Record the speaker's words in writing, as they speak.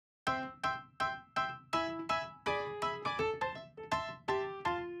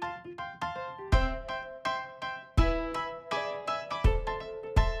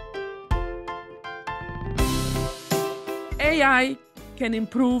AI can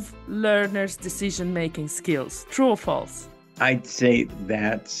improve learners' decision-making skills. True or false? I'd say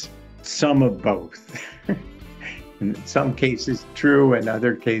that's some of both. In some cases true, in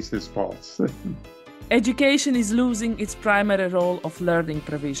other cases false. Education is losing its primary role of learning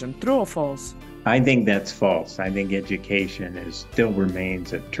provision. True or false? I think that's false. I think education still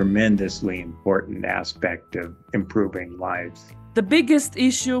remains a tremendously important aspect of improving lives. The biggest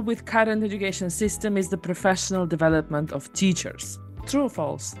issue with current education system is the professional development of teachers. True or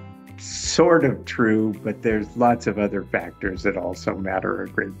false? Sort of true, but there's lots of other factors that also matter a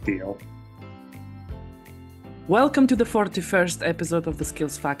great deal. Welcome to the 41st episode of the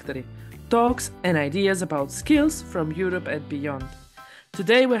Skills Factory. Talks and ideas about skills from Europe and beyond.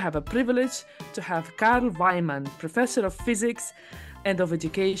 Today we have a privilege to have Carl Wieman, Professor of Physics and of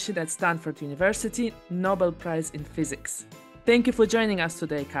Education at Stanford University, Nobel Prize in Physics. Thank you for joining us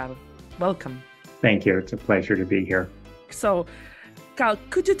today, Carl. Welcome. Thank you. It's a pleasure to be here. So, Carl,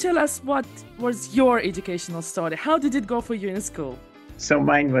 could you tell us what was your educational story? How did it go for you in school? So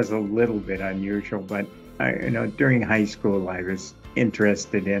mine was a little bit unusual, but during high school, I was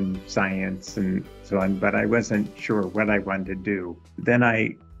interested in science and so on, but I wasn't sure what I wanted to do. Then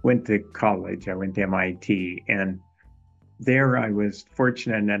I went to college. I went to MIT, and there I was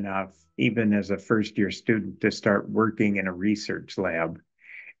fortunate enough, even as a first-year student, to start working in a research lab.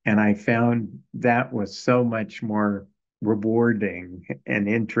 And I found that was so much more rewarding and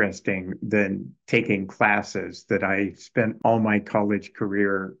interesting than taking classes, that I spent all my college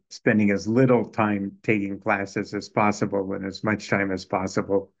career spending as little time taking classes as possible and as much time as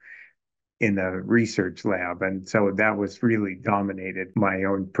possible in a research lab. And so that was really dominated my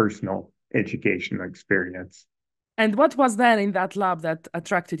own personal educational experience. And what was there in that lab that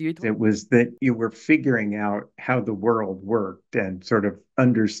attracted you? It was that you were figuring out how the world worked and sort of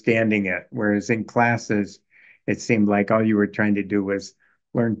understanding it, whereas in classes, it seemed like all you were trying to do was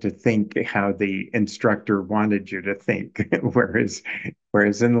learn to think how the instructor wanted you to think, whereas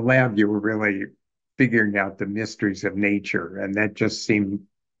in the lab, you were really figuring out the mysteries of nature, and that just seemed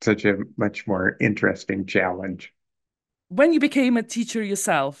such a much more interesting challenge. When you became a teacher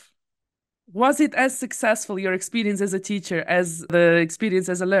yourself, was it as successful, your experience as a teacher, as the experience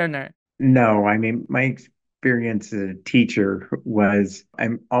as a learner? No, I mean, my experience as a teacher was,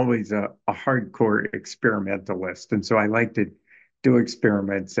 I'm always a hardcore experimentalist. And so I like to do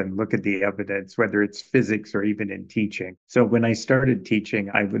experiments and look at the evidence, whether it's physics or even in teaching. So when I started teaching,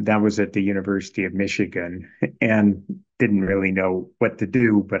 that was at the University of Michigan, and didn't really know what to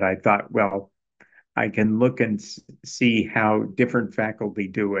do, but I thought, well, I can look and see how different faculty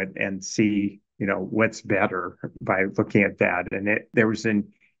do it and see, what's better by looking at that. And there was an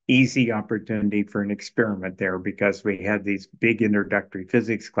easy opportunity for an experiment there, because we had these big introductory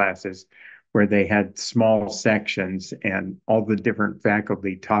physics classes where they had small sections and all the different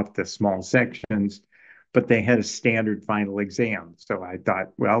faculty taught the small sections, but they had a standard final exam. So I thought,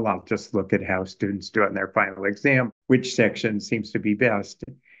 well, I'll just look at how students do it in their final exam, which section seems to be best.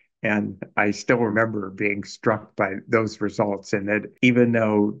 And I still remember being struck by those results, and that even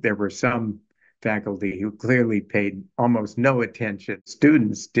though there were some faculty who clearly paid almost no attention,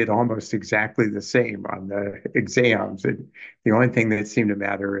 students did almost exactly the same on the exams. And the only thing that seemed to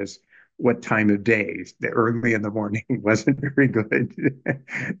matter is what time of day. The early in the morning wasn't very good.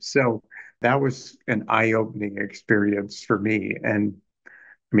 So that was an eye-opening experience for me. And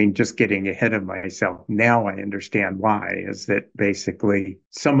I mean, just getting ahead of myself, now I understand why, is that basically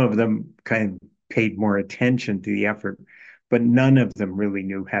some of them kind of paid more attention to the effort, but none of them really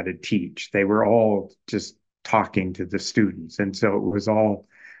knew how to teach. They were all just talking to the students. And so it was all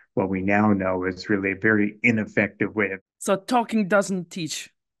what we now know is really a very ineffective way of. So talking doesn't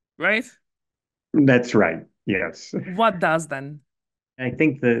teach, right? That's right. Yes. What does then? I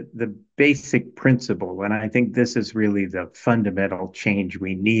think the basic principle, and I think this is really the fundamental change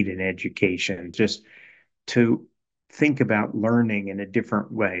we need in education, just to think about learning in a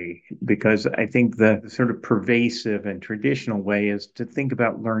different way, because I think the sort of pervasive and traditional way is to think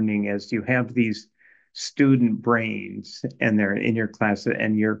about learning as you have these student brains and they're in your class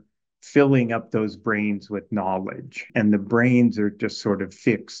and you're filling up those brains with knowledge. And the brains are just sort of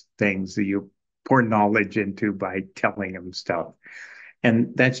fixed things that you pour knowledge into by telling them stuff.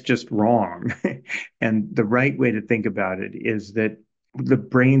 And that's just wrong. And the right way to think about it is that the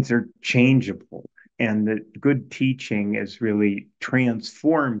brains are changeable, and that good teaching is really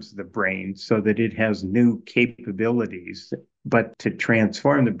transforms the brain so that it has new capabilities. But to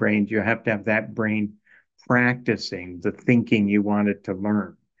transform the brain, you have to have that brain practicing the thinking you want it to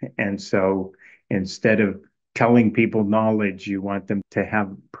learn. And so instead of telling people knowledge, you want them to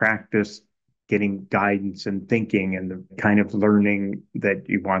have practice getting guidance and thinking and the kind of learning that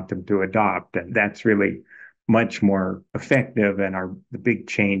you want them to adopt. And that's really much more effective. And the big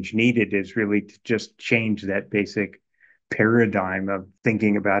change needed is really to just change that basic paradigm of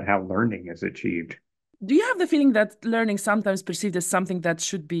thinking about how learning is achieved. Do you have the feeling that learning sometimes perceived as something that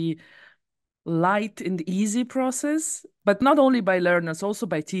should be light and easy process, but not only by learners, also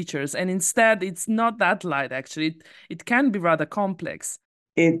by teachers? And instead, it's not that light, actually. It can be rather complex.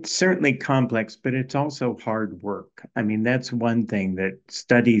 It's certainly complex, but it's also hard work. I mean, that's one thing that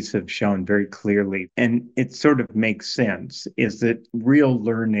studies have shown very clearly, and it sort of makes sense, is that real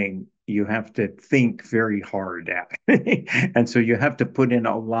learning you have to think very hard at. And so you have to put in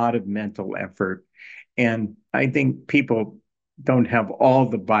a lot of mental effort. And I think people don't have all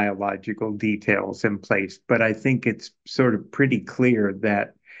the biological details in place, but I think it's sort of pretty clear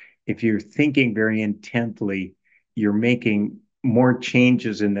that if you're thinking very intently, you're making more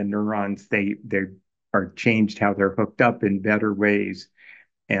changes in the neurons. They are changed how they're hooked up in better ways,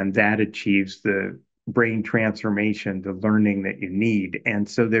 and that achieves the brain transformation, the learning that you need. And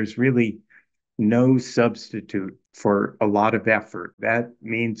so there's really no substitute for a lot of effort. That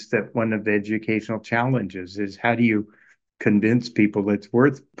means that one of the educational challenges is how do you convince people it's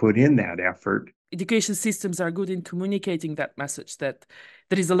worth put in that effort? Education systems are good in communicating that message that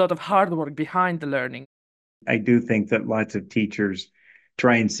there is a lot of hard work behind the learning. I do think that lots of teachers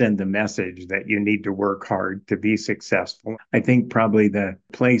try and send the message that you need to work hard to be successful. I think probably the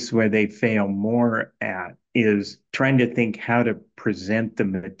place where they fail more at is trying to think how to present the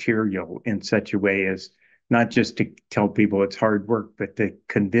material in such a way as not just to tell people it's hard work, but to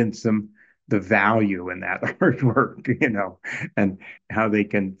convince them the value in that hard work, and how they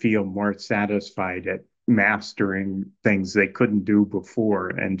can feel more satisfied at mastering things they couldn't do before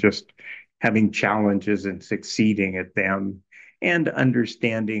and just having challenges and succeeding at them and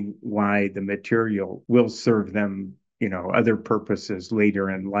understanding why the material will serve them, other purposes later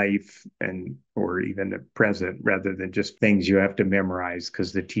in life and or even at present, rather than just things you have to memorize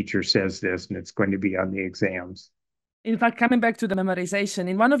because the teacher says this and it's going to be on the exams. In fact, coming back to the memorization,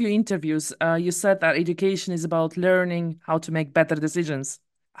 in one of your interviews, you said that education is about learning how to make better decisions.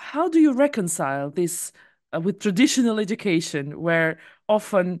 How do you reconcile this with traditional education, where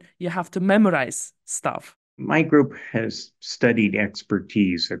often you have to memorize stuff? My group has studied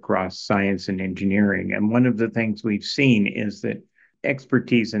expertise across science and engineering. And one of the things we've seen is that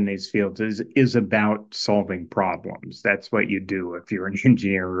expertise in these fields is about solving problems. That's what you do if you're an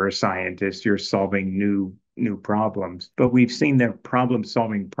engineer or a scientist, you're solving new problems. But we've seen the problem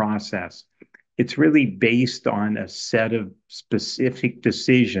solving process. It's really based on a set of specific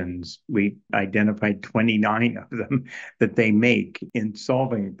decisions. We identified 29 of them that they make in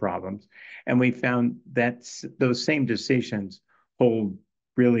solving problems. And we found that those same decisions hold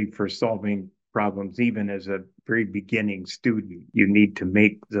really for solving problems, even as a very beginning student. You need to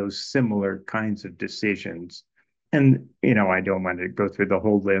make those similar kinds of decisions. And, I don't want to go through the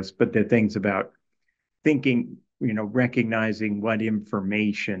whole list, but the things about thinking, recognizing what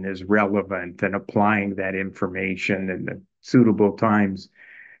information is relevant and applying that information in the suitable times,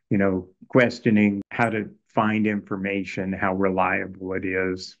 questioning how to find information, how reliable it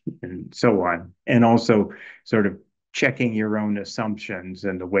is, and so on. And also sort of checking your own assumptions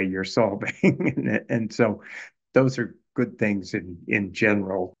and the way you're solving. And so those are good things in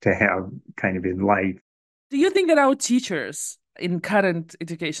general to have kind of in life. Do you think that our teachers in current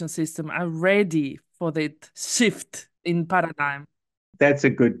education system are ready for that shift in paradigm? That's a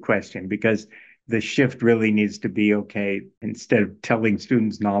good question because the shift really needs to be okay. Instead of telling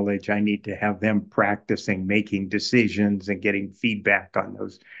students knowledge, I need to have them practicing making decisions and getting feedback on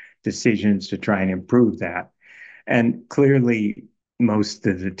those decisions to try and improve that. And clearly, most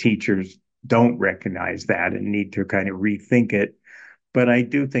of the teachers don't recognize that and need to kind of rethink it. But I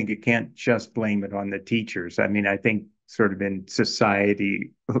do think you can't just blame it on the teachers. I mean, I think sort of in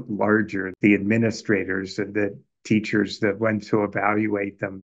society larger, the administrators and the teachers, the ones who evaluate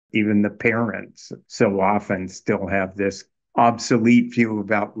them, even the parents so often still have this obsolete view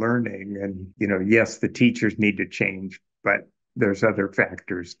about learning. And, yes, the teachers need to change, but there's other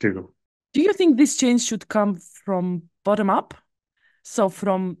factors too. Do you think this change should come from bottom up? So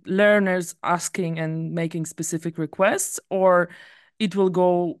from learners asking and making specific requests, or it will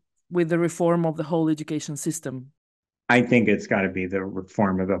go with the reform of the whole education system? I think it's got to be the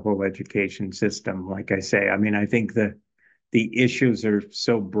reform of the whole education system. Like I say, I mean, I think the issues are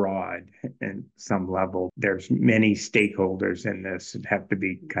so broad at some level. There's many stakeholders in this that have to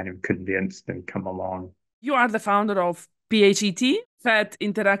be kind of convinced and come along. You are the founder of PHET, PhET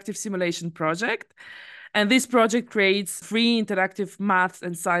Interactive Simulation Project. And this project creates free interactive math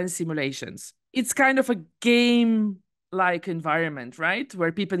and science simulations. It's kind of a game-like environment, right?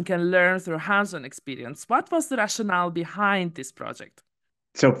 Where people can learn through hands-on experience. What was the rationale behind this project?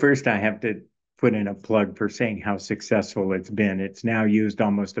 So first, I have to put in a plug for saying how successful it's been. It's now used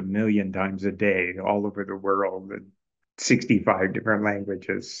almost 1 million times a day all over the world, in 65 different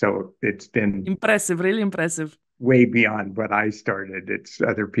languages. So it's been Impressive, really impressive. way beyond what I started. It's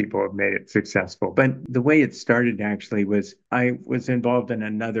other people have made it successful. But the way it started actually was I was involved in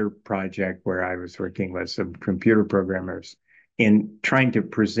another project where I was working with some computer programmers in trying to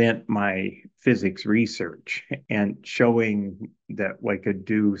present my physics research and showing that I could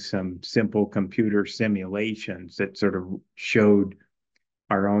do some simple computer simulations that sort of showed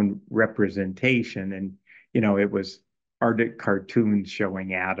our own representation. And, it was art cartoons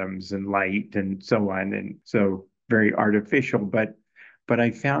showing atoms and light and so on. And so very artificial, but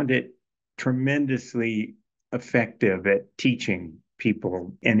I found it tremendously effective at teaching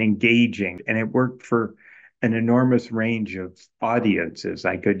people and engaging. And it worked for an enormous range of audiences.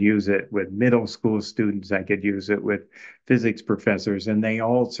 I could use it with middle school students, I could use it with physics professors, and they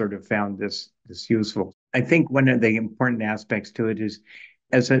all sort of found this useful. I think one of the important aspects to it is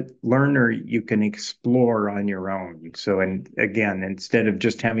as a learner, you can explore on your own. So, and again, instead of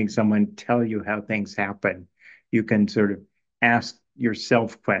just having someone tell you how things happen, you can sort of ask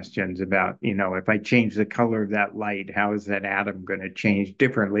yourself questions about, if I change the color of that light, how is that atom going to change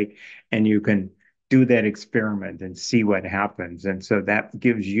differently? And you can do that experiment and see what happens. And so that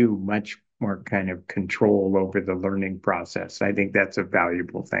gives you much more kind of control over the learning process. I think that's a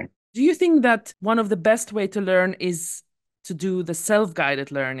valuable thing. Do you think that one of the best way to learn is to do the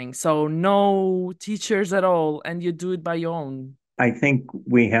self-guided learning? So no teachers at all, and you do it by your own. I think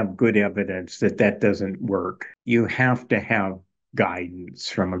we have good evidence that that doesn't work. You have to have guidance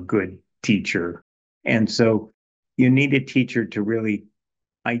from a good teacher. And so you need a teacher to really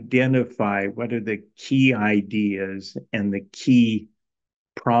identify what are the key ideas and the key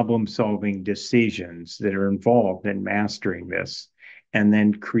problem solving decisions that are involved in mastering this, and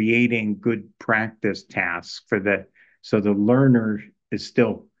then creating good practice tasks so the learner is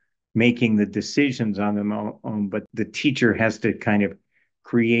still making the decisions on their own, but the teacher has to kind of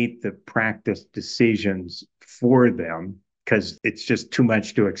create the practice decisions for them because it's just too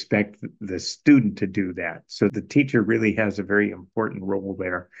much to expect the student to do that. So the teacher really has a very important role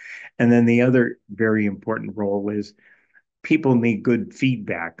there. And then the other very important role is people need good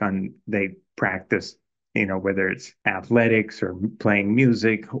feedback on they practice, whether it's athletics or playing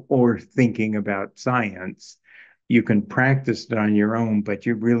music or thinking about science. You can practice it on your own, but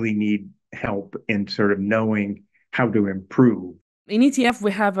you really need help in sort of knowing how to improve. In ETF,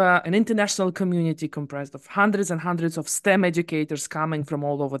 we have an international community comprised of hundreds and hundreds of STEM educators coming from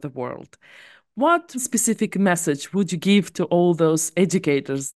all over the world. What specific message would you give to all those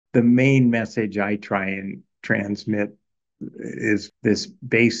educators? The main message I try and transmit is this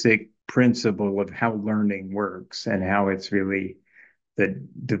basic principle of how learning works and how it's really the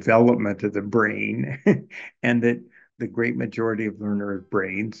development of the brain and that the great majority of learners'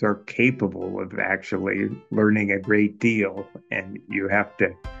 brains are capable of actually learning a great deal. And you have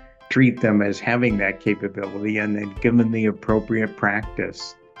to treat them as having that capability and then give them the appropriate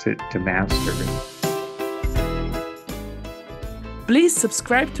practice to master it. Please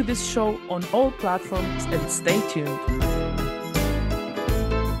subscribe to this show on all platforms and stay tuned.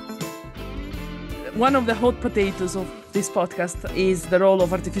 One of the hot potatoes of this podcast is the role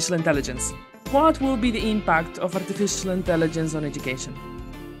of artificial intelligence. What will be the impact of artificial intelligence on education?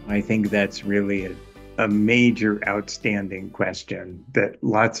 I think that's really a major outstanding question that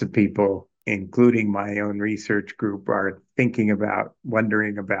lots of people, including my own research group, are thinking about,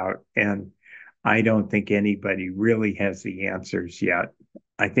 wondering about, and I don't think anybody really has the answers yet.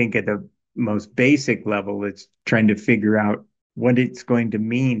 I think at the most basic level, it's trying to figure out what it's going to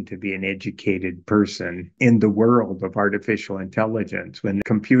mean to be an educated person in the world of artificial intelligence when the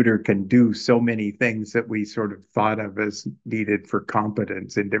computer can do so many things that we sort of thought of as needed for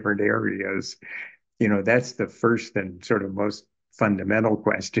competence in different areas. That's the first and sort of most fundamental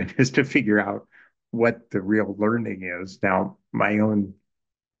question, is to figure out what the real learning is. Now, my own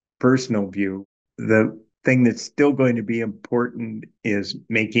personal view, the thing that's still going to be important is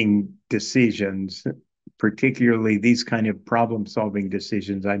making decisions, particularly these kind of problem-solving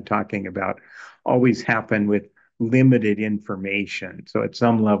decisions I'm talking about, always happen with limited information. So at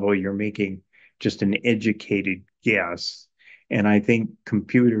some level, you're making just an educated guess. And I think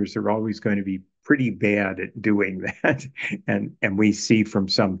computers are always going to be pretty bad at doing that. And we see from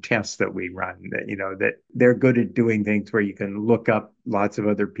some tests that we run that, that they're good at doing things where you can look up lots of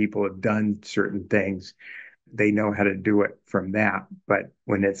other people have done certain things. they know how to do it from that. But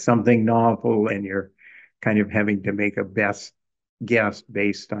when it's something novel and you're kind of having to make a best guess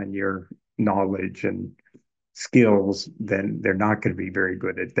based on your knowledge and skills, then they're not going to be very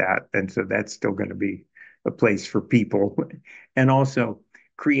good at that. And so that's still going to be a place for people. And also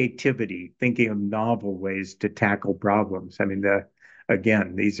creativity, thinking of novel ways to tackle problems. I mean,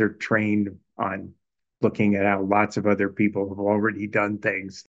 again, these are trained on looking at how lots of other people have already done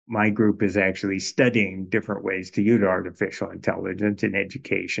things. My group is actually studying different ways to use artificial intelligence in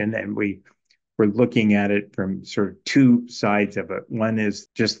education, and we're looking at it from sort of two sides of it. One is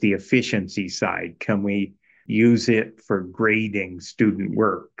just the efficiency side. Can we use it for grading student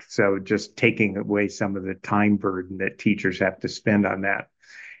work? So just taking away some of the time burden that teachers have to spend on that.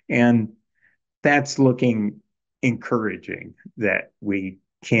 And that's looking encouraging that we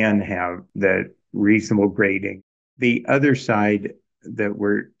can have the reasonable grading. The other side that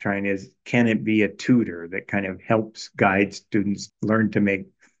we're trying is, can it be a tutor that kind of helps guide students learn to make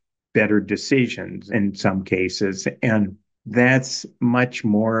better decisions in some cases? And that's much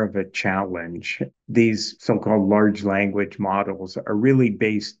more of a challenge. These so-called large language models are really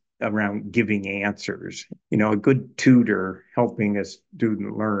based around giving answers. A good tutor helping a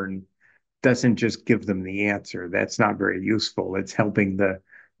student learn doesn't just give them the answer. That's not very useful. It's helping the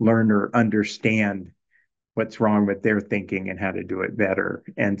learner understand what's wrong with their thinking and how to do it better.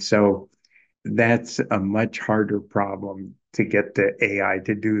 And so that's a much harder problem to get the AI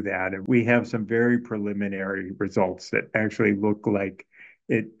to do that. And we have some very preliminary results that actually look like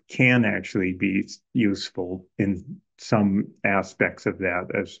it can actually be useful in some aspects of that,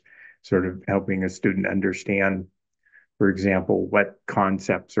 as sort of helping a student understand, for example, what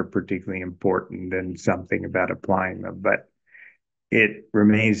concepts are particularly important and something about applying them. But it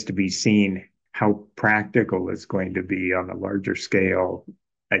remains to be seen how practical it's going to be on a larger scale.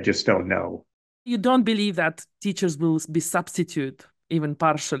 I just don't know. You don't believe that teachers will be substituted, even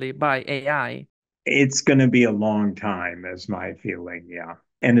partially, by AI? It's going to be a long time, is my feeling. Yeah.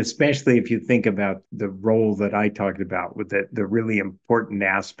 And especially if you think about the role that I talked about with the really important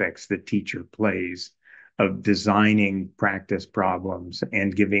aspects the teacher plays of designing practice problems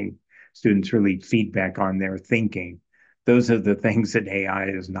and giving students really feedback on their thinking. Those are the things that AI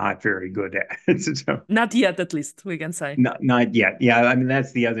is not very good at. So, Not yet, at least, we can say. not yet. Yeah. I mean,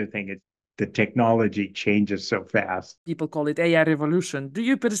 that's the other thing. The technology changes so fast. People call it AI revolution. Do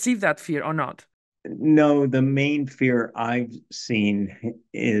you perceive that fear or not? No, the main fear I've seen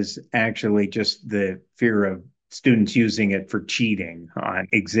is actually just the fear of students using it for cheating on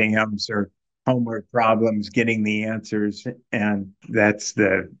exams or homework problems, getting the answers. And that's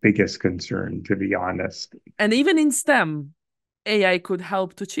the biggest concern, to be honest. And even in STEM, AI could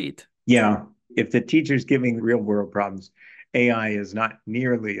help to cheat. Yeah, if the teacher's giving real world problems, AI is not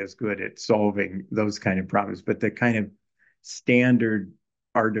nearly as good at solving those kind of problems, but the kind of standard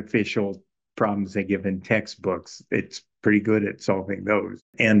artificial problems they give in textbooks, it's pretty good at solving those.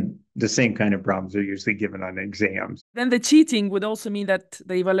 And the same kind of problems are usually given on exams. Then the cheating would also mean that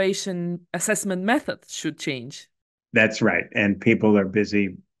the evaluation assessment method should change. That's right. And people are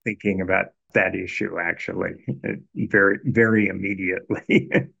busy thinking about that issue, actually, very, very immediately.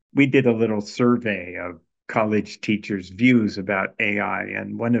 We did a little survey of college teachers' views about AI.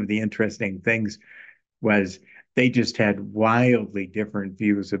 And one of the interesting things was they just had wildly different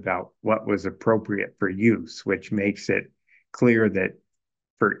views about what was appropriate for use, which makes it clear that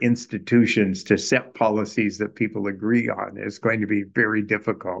for institutions to set policies that people agree on is going to be very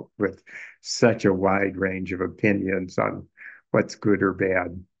difficult with such a wide range of opinions on what's good or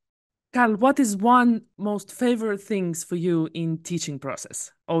bad. Carl, what is one most favorite things for you in teaching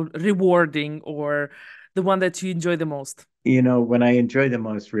process, or rewarding, or the one that you enjoy the most? What I enjoy the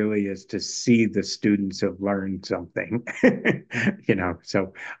most really is to see the students have learned something.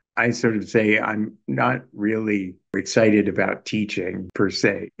 So I sort of say I'm not really excited about teaching per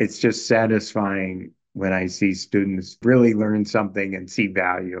se. It's just satisfying when I see students really learn something and see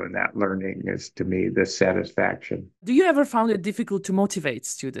value in that learning is to me the satisfaction. Do you ever found it difficult to motivate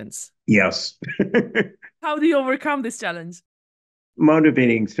students? Yes. How do you overcome this challenge?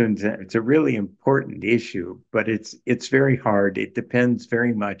 Motivating students, it's a really important issue, but it's very hard. It depends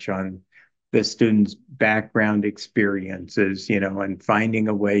very much on the student's background experiences, and finding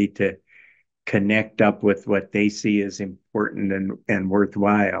a way to connect up with what they see as important and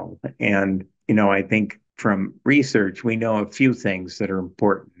worthwhile. And, I think from research, we know a few things that are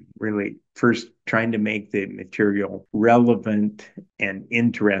important. Really, first, trying to make the material relevant and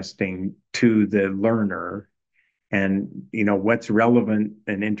interesting to the learner. And, what's relevant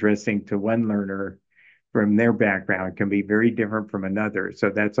and interesting to one learner from their background can be very different from another. So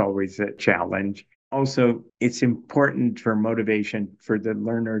that's always a challenge. Also, it's important for motivation for the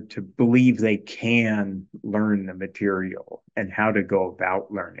learner to believe they can learn the material and how to go about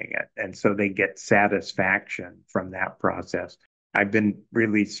learning it. And so they get satisfaction from that process. I've been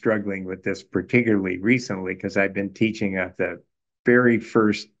really struggling with this, particularly recently, because I've been teaching at the very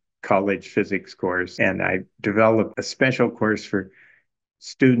first college physics course, and I developed a special course for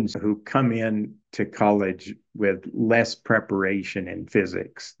students who come in to college with less preparation in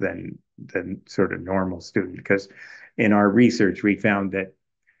physics than sort of normal student. Because in our research, we found that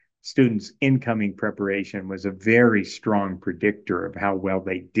students' incoming preparation was a very strong predictor of how well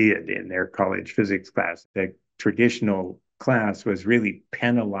they did in their college physics class. The traditional class was really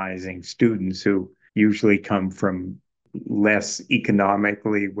penalizing students who usually come from less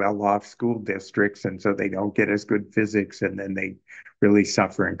economically well-off school districts, and so they don't get as good physics, and then they really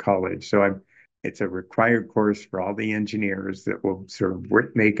suffer in college. So it's a required course for all the engineers that will sort of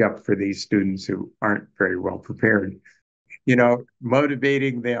make up for these students who aren't very well prepared.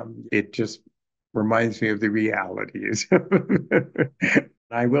 Motivating them, it just reminds me of the realities.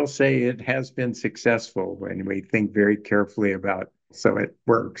 I will say it has been successful when we think very carefully about, so it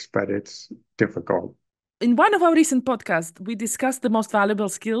works, but it's difficult. In one of our recent podcasts, we discussed the most valuable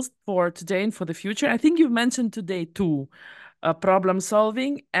skills for today and for the future. I think you've mentioned today two, problem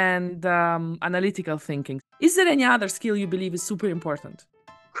solving and analytical thinking. Is there any other skill you believe is super important?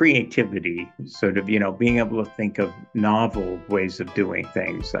 Creativity, sort of, being able to think of novel ways of doing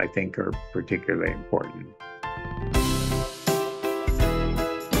things, I think are particularly important.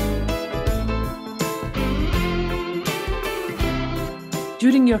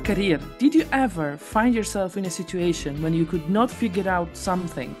 During your career, did you ever find yourself in a situation when you could not figure out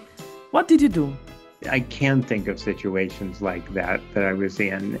something? What did you do? I can think of situations like that I was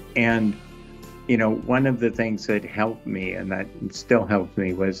in. And, one of the things that helped me, and that still helps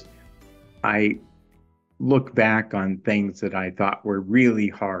me, was I look back on things that I thought were really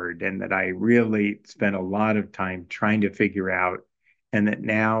hard and that I really spent a lot of time trying to figure out, and that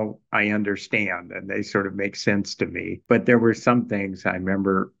now I understand and they sort of make sense to me. But there were some things I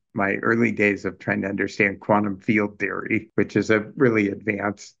remember my early days of trying to understand quantum field theory, which is a really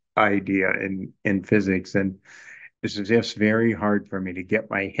advanced idea in physics. And this was just very hard for me to get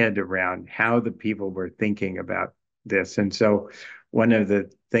my head around how the people were thinking about this. And so one of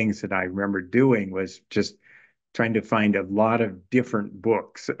the things that I remember doing was just trying to find a lot of different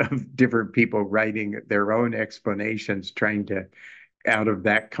books of different people writing their own explanations, trying to, out of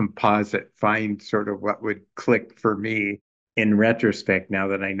that composite, find sort of what would click for me. In retrospect, now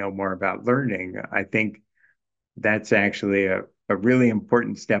that I know more about learning, I think that's actually a really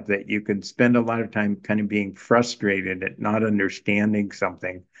important step, that you can spend a lot of time kind of being frustrated at not understanding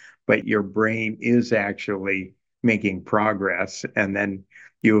something, but your brain is actually making progress. And then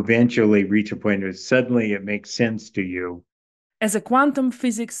you eventually reach a point where suddenly it makes sense to you. As a quantum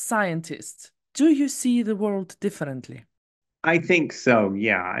physics scientist, do you see the world differently? I think so,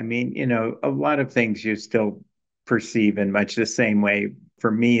 yeah. I mean, a lot of things you still perceive in much the same way. For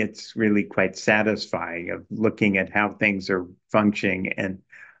me, it's really quite satisfying of looking at how things are functioning and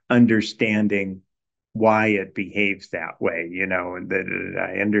understanding why it behaves that way, and that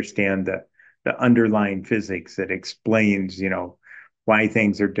I understand the underlying physics that explains, why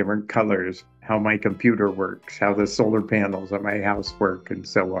things are different colors, how my computer works, how the solar panels on my house work, and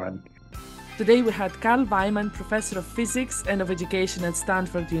so on. Today we had Carl Wieman, Professor of Physics and of Education at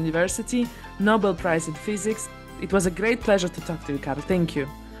Stanford University, Nobel Prize in Physics. It was a great pleasure to talk to you, Carl. Thank you.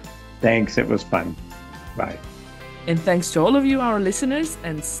 Thanks. It was fun. Bye. And thanks to all of you, our listeners,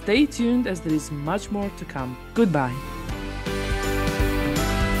 and stay tuned as there is much more to come. Goodbye.